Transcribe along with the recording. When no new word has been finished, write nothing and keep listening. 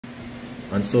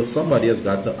And so somebody has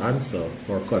got to answer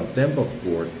for contempt of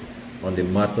court on the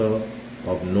matter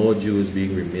of no Jews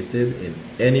being remitted in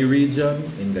any region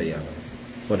in Guyana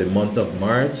for the month of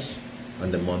March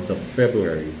and the month of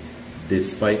February,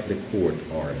 despite the court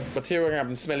order. But here what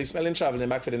happens, Melly traveling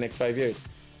back for the next 5 years.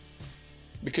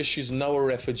 Because she's now a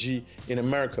refugee in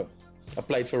America,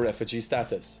 applied for refugee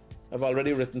status. I've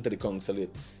already written to the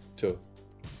consulate to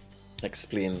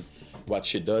explain what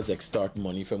she does, extort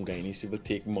money from Guyanese people,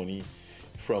 take money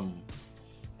from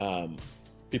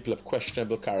people of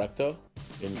questionable character.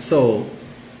 So,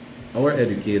 our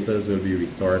educators will be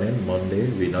returning Monday.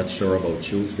 We're not sure about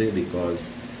Tuesday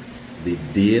because the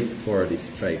date for the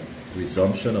strike,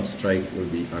 resumption of strike, will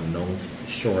be announced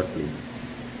shortly.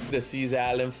 The Caesar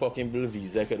Allen fucking blue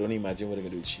visa, I can only imagine what they're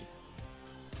going to do with she.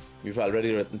 We've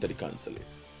already written to the consulate.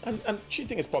 And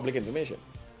cheating is public information.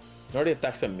 Not the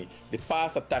attacks on me. The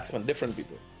past attacks on different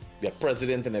people. Their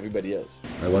president and everybody else.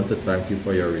 I want to thank you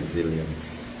for your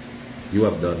resilience. You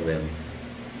have done well.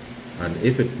 And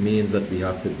if it means that we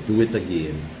have to do it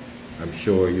again, I'm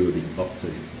sure you'll be up to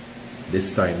it.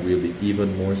 This time we'll be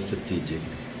even more strategic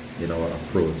in our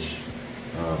approach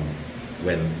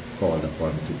when called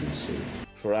upon to do so.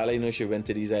 For all I know, she went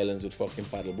to these islands with fucking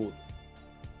paddle boat.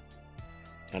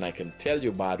 And I can tell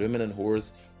you, bad women and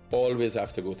whores always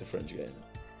have to go to French Guyana.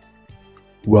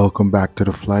 Welcome back to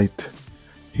the flight.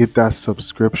 Hit that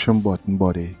subscription button,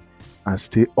 buddy, and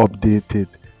stay updated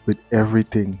with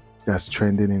everything that's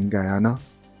trending in Guyana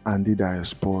and the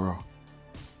diaspora.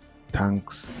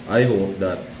 Thanks. I hope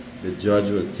that the judge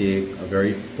will take a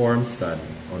very firm stand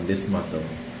on this matter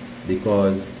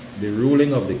because the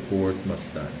ruling of the court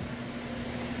must stand.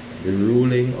 The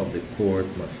ruling of the court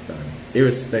must stand,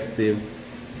 irrespective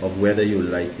of whether you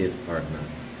like it or not.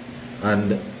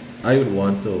 And I would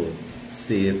want to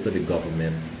say to the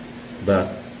government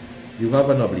that you have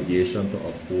an obligation to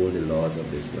uphold the laws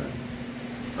of this land.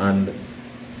 And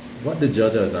what the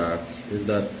judge has asked is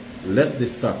that let the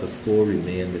status quo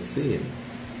remain the same.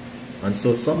 And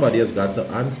so somebody has got to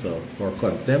answer for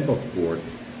contempt of court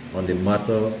on the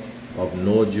matter of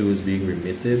no Jews being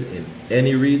remitted in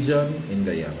any region in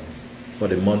Guyana for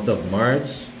the month of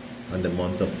March and the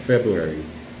month of February,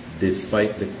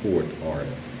 despite the court order.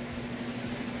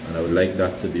 And I would like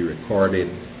that to be recorded,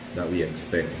 that we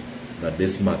expect that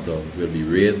this matter will be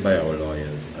raised by our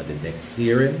lawyers at the next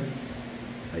hearing.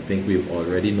 I think we've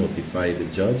already notified the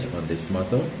judge on this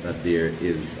matter that there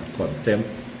is a contempt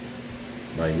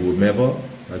by whomever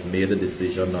has made the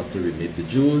decision not to remit the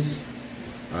Jews,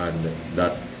 and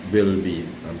that will be,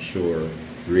 I'm sure,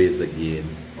 raised again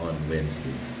on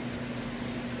Wednesday.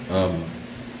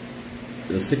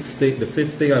 The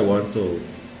fifth thing I want to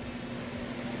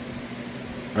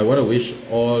wish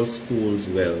all schools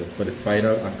well for the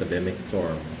final academic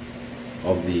term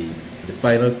of the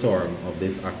final term of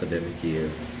this academic year.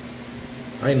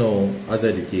 I know as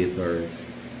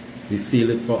educators, we feel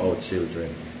it for our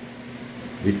children.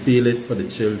 We feel it for the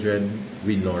children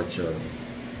we nurture.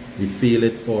 We feel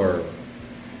it for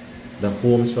the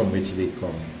homes from which they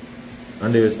come.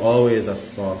 And there is always a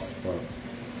soft spot.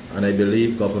 And I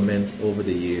believe governments over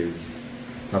the years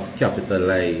have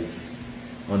capitalized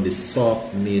on the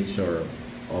soft nature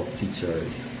of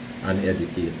teachers and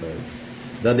educators,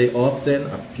 that they often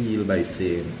appeal by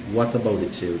saying, what about the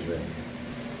children?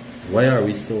 Why are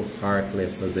we so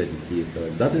heartless as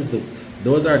educators?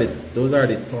 Those are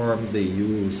the terms they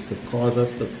use to cause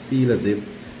us to feel as if,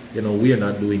 we are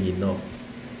not doing enough.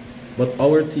 But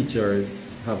our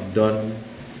teachers have done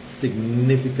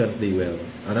significantly well,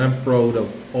 and I'm proud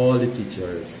of all the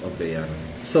teachers of Guyana.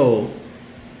 So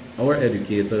our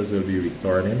educators will be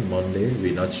returning Monday.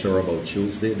 We're not sure about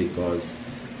Tuesday because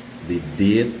the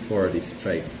date for the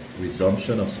strike,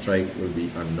 resumption of strike, will be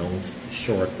announced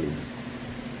shortly.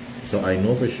 So I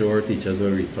know for sure teachers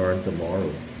will return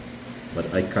tomorrow,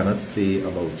 but I cannot say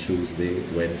about Tuesday,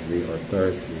 Wednesday, or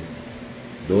Thursday.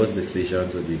 Those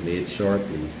decisions will be made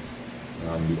shortly.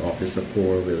 The officer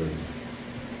corps will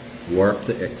work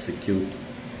to execute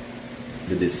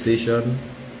the decision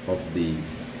of the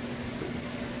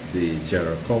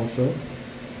General Council,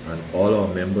 and all our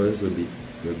members will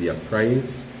be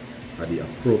apprised at the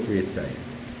appropriate time.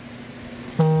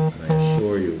 And I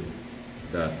assure you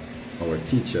that our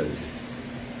teachers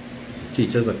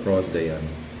across Guyana,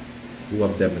 who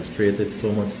have demonstrated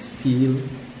so much steel,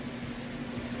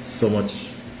 so much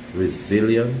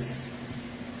resilience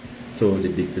to the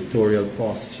dictatorial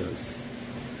postures,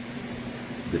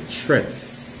 the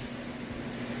threats,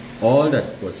 all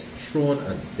that was thrown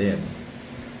at them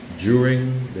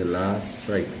during the last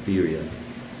strike period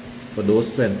for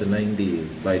those 29 days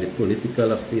by the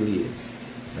political affiliates,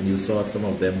 and you saw some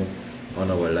of them on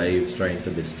our lives trying to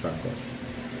distract us.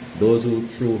 Those who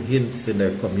throw hints in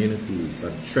their communities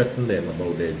and threaten them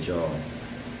about their job.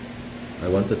 I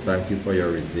want to thank you for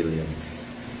your resilience.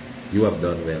 You have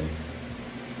done well.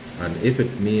 And if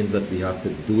it means that we have to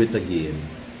do it again,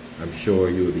 I'm sure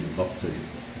you will be up to it.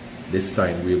 This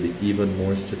time we'll be even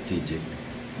more strategic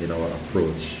in our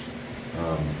approach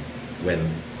when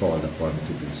called upon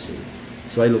to do so.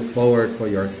 So I look forward for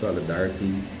your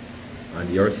solidarity and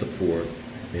your support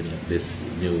in this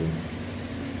new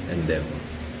endeavor.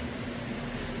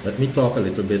 Let me talk a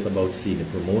little bit about senior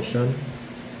promotion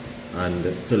and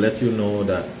to let you know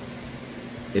that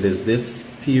it is this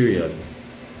period,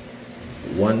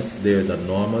 once there's a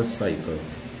normal cycle,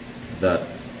 that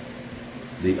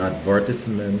the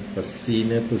advertisement for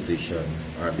senior positions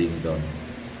are being done.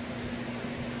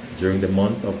 During the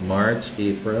month of March,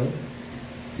 April,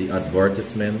 the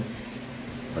advertisements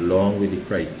along with the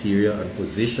criteria and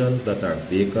positions that are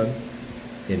vacant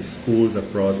in schools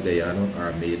across Guyana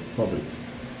are made public.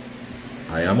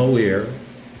 I am aware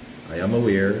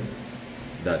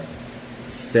that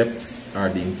steps are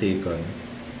being taken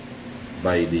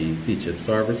by the Teaching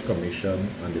Service Commission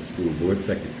and the School Board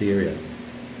Secretariat,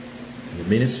 the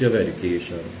Ministry of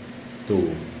Education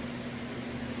to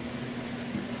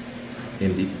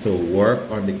work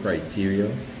on the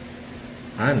criteria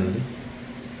and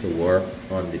to work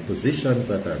on the positions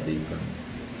that are vacant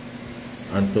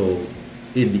and to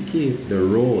indicate the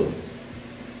role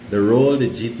the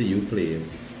GTU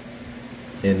plays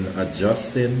in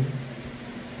adjusting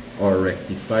or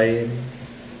rectifying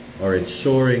or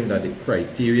ensuring that the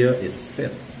criteria is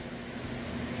set,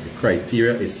 the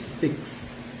criteria is fixed,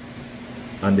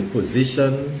 and the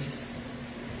positions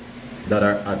that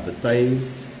are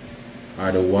advertised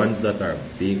are the ones that are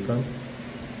vacant.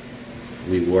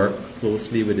 We work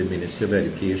closely with the Ministry of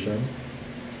Education,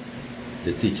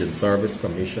 the Teaching Service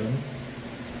Commission,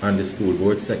 and the School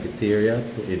Board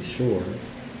Secretariat to ensure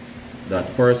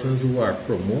that persons who are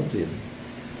promoted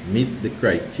meet the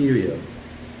criteria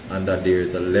and that there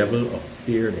is a level of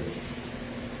fairness,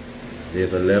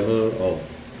 there's a level of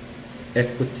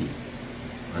equity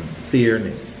and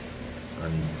fairness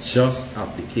and just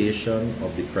application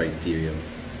of the criteria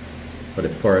for the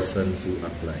persons who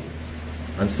apply.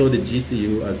 And so the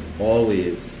GTU has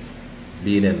always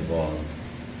been involved.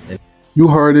 You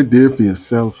heard it there for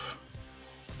yourself.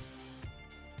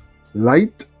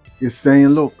 Light is saying,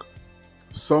 look,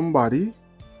 somebody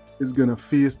is going to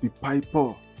face the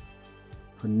piper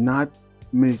for not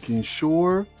making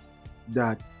sure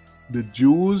that the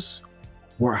Jews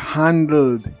were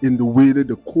handled in the way that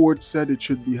the court said it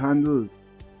should be handled.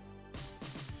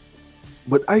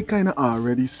 But I kind of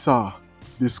already saw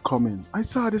this coming. I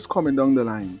saw this coming down the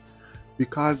line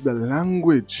because the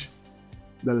language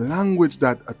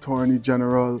that Attorney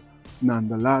General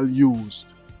Nandalal used,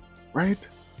 right?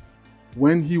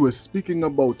 When he was speaking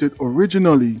about it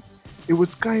originally, it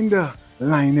was kind of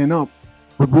lining up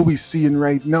with what we're seeing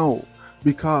right now.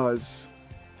 Because,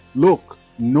 look,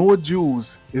 no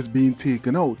Jews is being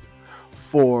taken out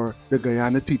for the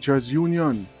Guyana Teachers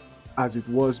Union as it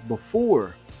was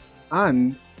before.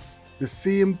 And the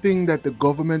same thing that the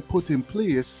government put in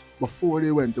place before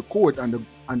they went to court, and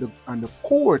the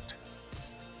court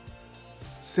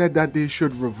said that they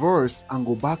should reverse and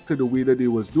go back to the way that they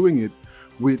was doing it,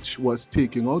 which was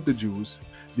taking out the Jews.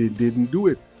 They didn't do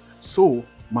it. So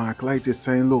Mark Light is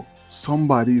saying, look,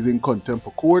 somebody is in contempt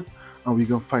of court, and we're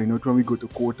going to find out when we go to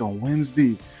court on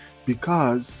Wednesday.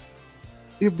 Because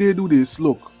if they do this,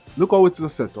 look how it's a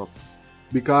setup.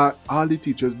 Because all the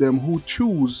teachers, them who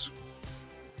choose,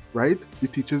 right? The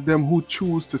teachers, them who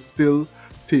choose to still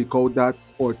take out that,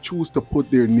 or choose to put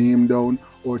their name down,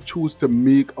 or choose to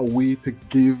make a way to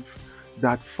give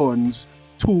that funds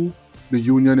to the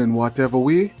union in whatever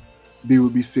way, they will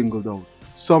be singled out.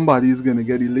 Somebody is going to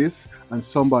get a list, and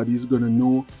somebody is going to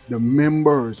know the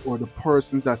members or the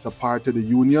persons that's a part of the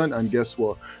union. And guess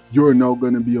what? You're now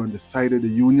going to be on the side of the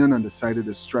union, on the side of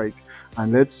the strike.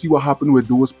 And let's see what happened with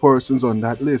those persons on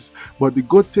that list. But the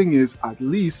good thing is, at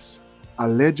least,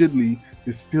 allegedly,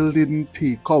 they still didn't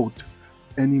take out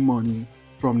any money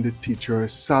from the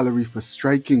teacher's salary for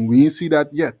striking. We ain't see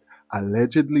that yet,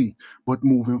 allegedly. But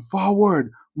moving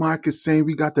forward, Mark is saying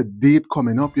we got a date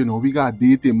coming up, we got a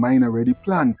date in mind already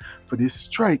planned for this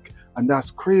strike. And that's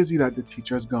crazy that the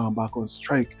teachers gone back on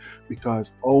strike,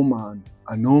 because, oh man,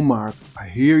 I know, Mark, I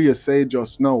hear you say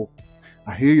just now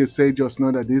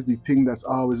that this is the thing that's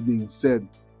always being said.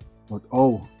 But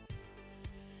oh,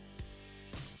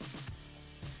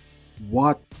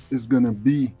 what is gonna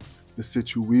be the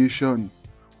situation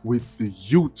with the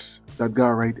youths that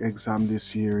got write exam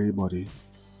this year, buddy?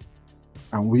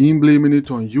 And we ain't blaming it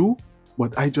on you,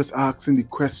 But I just asking the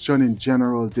question in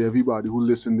general to everybody who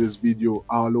listen to this video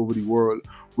all over the world,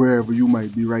 wherever you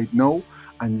might be right now,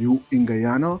 and you in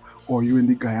Guyana or you in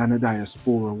the Guyana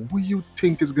diaspora, what you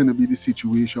think is going to be the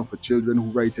situation for children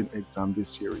who write an exam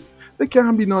this year? There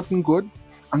can't be nothing good.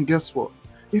 And guess what?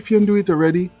 If you do it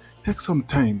already, take some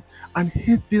time and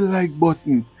hit the like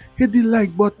button. Hit the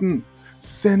like button.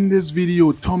 Send this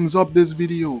video, thumbs up this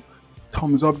video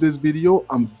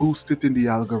and boost it in the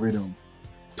algorithm.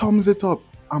 Thumbs it up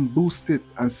and boost it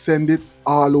and send it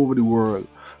all over the world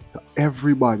to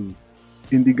everybody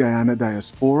in the Guyana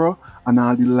diaspora and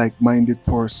all the like-minded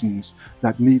persons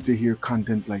that need to hear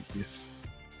content like this.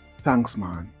 Thanks,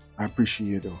 man. I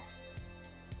appreciate it.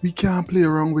 We can't play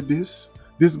around with this.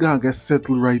 This guy gets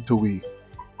settled right away.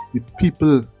 The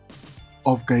people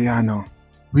of Guyana,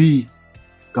 we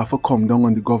got to come down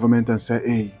on the government and say,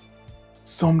 hey,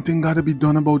 something got to be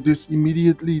done about this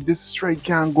immediately. This strike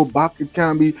can't go back. It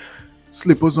can't be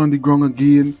slippers on the ground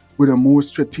again with a more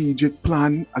strategic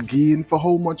plan again. For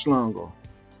how much longer?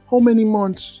 How many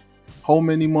months? How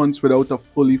many months without a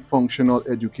fully functional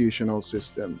educational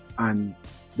system? And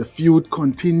the feud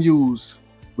continues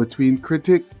between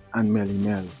Critic and Melly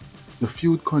Mel. The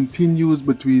feud continues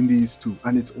between these two,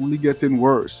 and it's only getting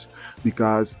worse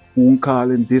because who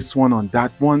calling this one on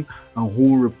that one and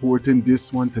who reporting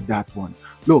this one to that one.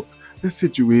 Look, the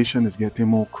situation is getting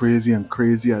more crazy and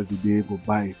crazy as the day go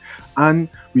by, and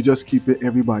we just keeping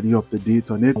everybody up to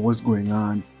date on it. What's going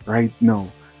on right now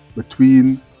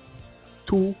between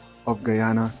two of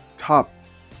Guyana top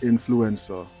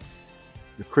influencer,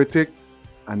 the Critic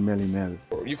and Melly Mel.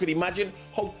 You could imagine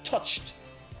how touched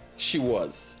she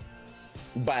was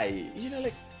by,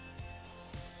 like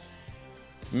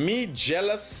me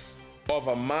jealous of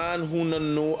a man who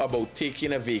don't know about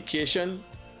taking a vacation.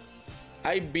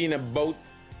 I've been about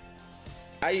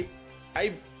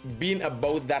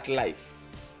that life.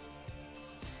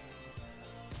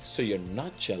 So you're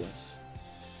not jealous,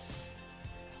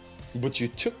 but you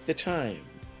took the time.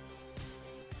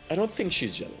 I don't think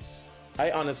she's jealous.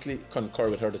 I honestly concur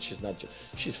with her that she's not jealous.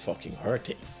 She's fucking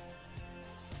hurting.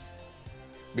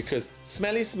 Because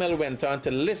Smelly Smell went on to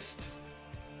list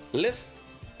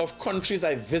of countries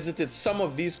I visited. Some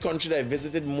of these countries I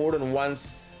visited more than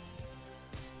once,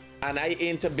 and I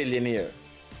ain't a billionaire.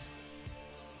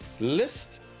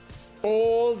 List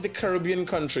all the Caribbean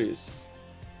countries.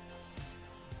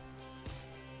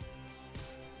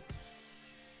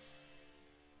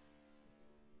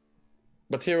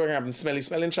 But here what happened, Smelly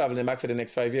Smelling traveling back for the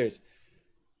next 5 years.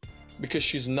 Because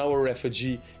she's now a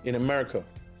refugee in America.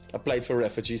 Applied for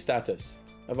refugee status.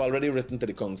 I've already written to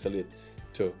the consulate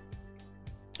to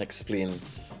explain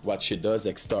what she does,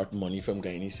 extort money from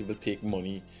Guyanese people, take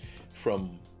money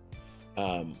from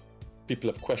people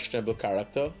of questionable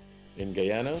character in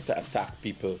Guyana to attack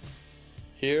people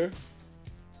here.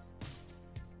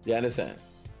 You understand?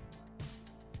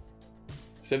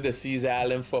 So if they seize all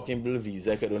them fucking blue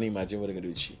visa, I could only imagine what they're gonna do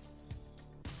with she.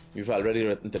 We've already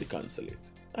written to the consulate.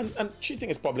 And cheating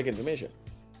is public information.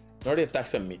 Not the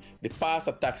attacks on me. The past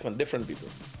attacks on different people.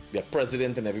 The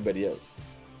president and everybody else.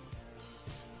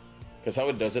 Because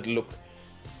how does it look?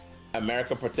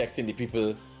 America protecting the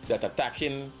people that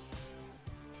attacking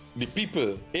the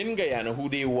people in Guyana who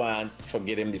they want for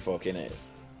get them the fucking head.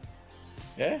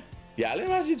 Yeah? Y'all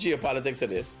imagine geopolitics of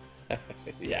this.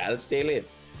 Y'all sail it.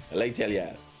 I like tell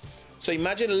y'all. So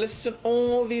imagine listing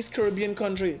all these Caribbean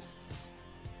countries.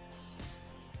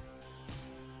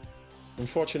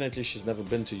 Unfortunately, she's never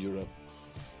been to Europe.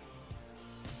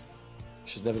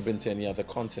 She's never been to any other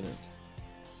continent.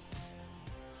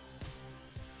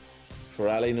 For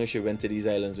all I know, she went to these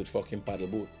islands with fucking paddle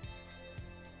boat.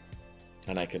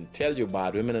 And I can tell you,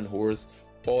 bad women and whores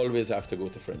always have to go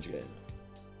to French Guyana.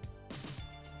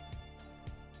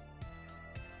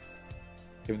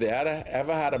 If they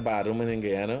ever had a bad woman in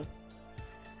Guyana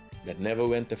that never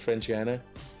went to French Guyana,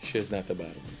 she's not a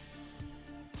bad woman.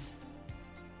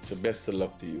 So best of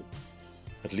luck to you.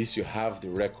 At least you have the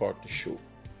record to show.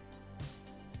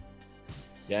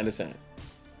 You understand?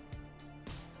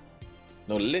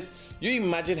 Now listen, you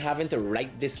imagine having to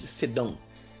write this, sit down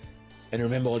and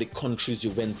remember all the countries you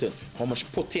went to, how much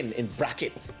put in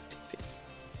bracket.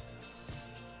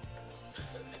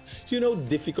 You know,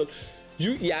 difficult.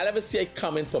 Y'all ever see a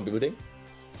comment from people think?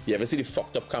 You ever see the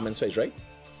fucked up comments, right?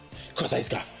 Because I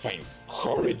just got to find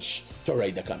courage to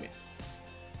write the comment.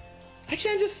 I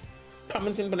can't just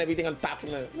commenting on everything and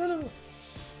tapping. No.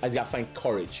 I just got to find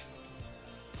courage.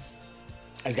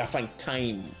 I just got to find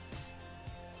time.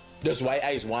 That's why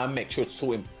I just want to make sure it's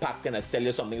so impacting. I tell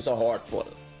you something so heartful.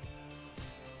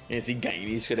 You see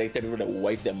Guyanese should I tell people to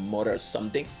wipe their mother or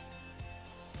something?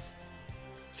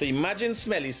 So imagine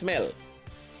Smelly Smell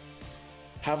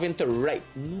having to write.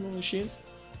 No, she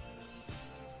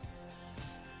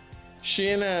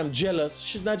ain't jealous.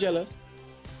 She's not jealous.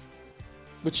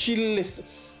 But she's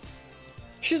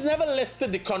never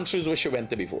listed the countries where she went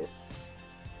to before.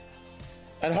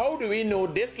 And how do we know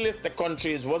this list of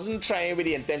countries wasn't trying with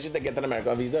the intention to get an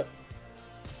American visa?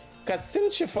 Because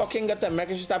since she fucking got the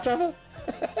American, she stopped travel.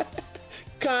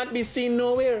 Can't be seen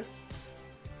nowhere.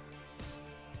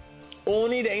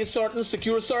 Only in certain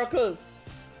secure circles.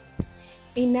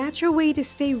 A natural way to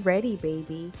stay ready,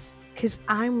 baby. Because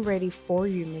I'm ready for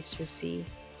you, Mr. C.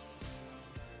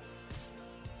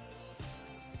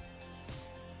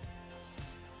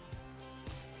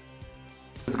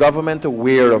 Is government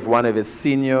aware of one of his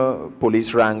senior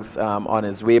police ranks on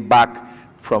his way back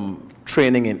from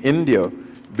training in India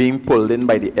being pulled in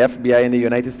by the FBI in the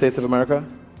United States of America?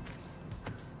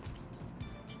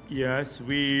 Yes,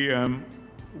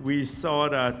 we saw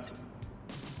that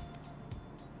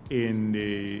in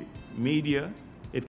the media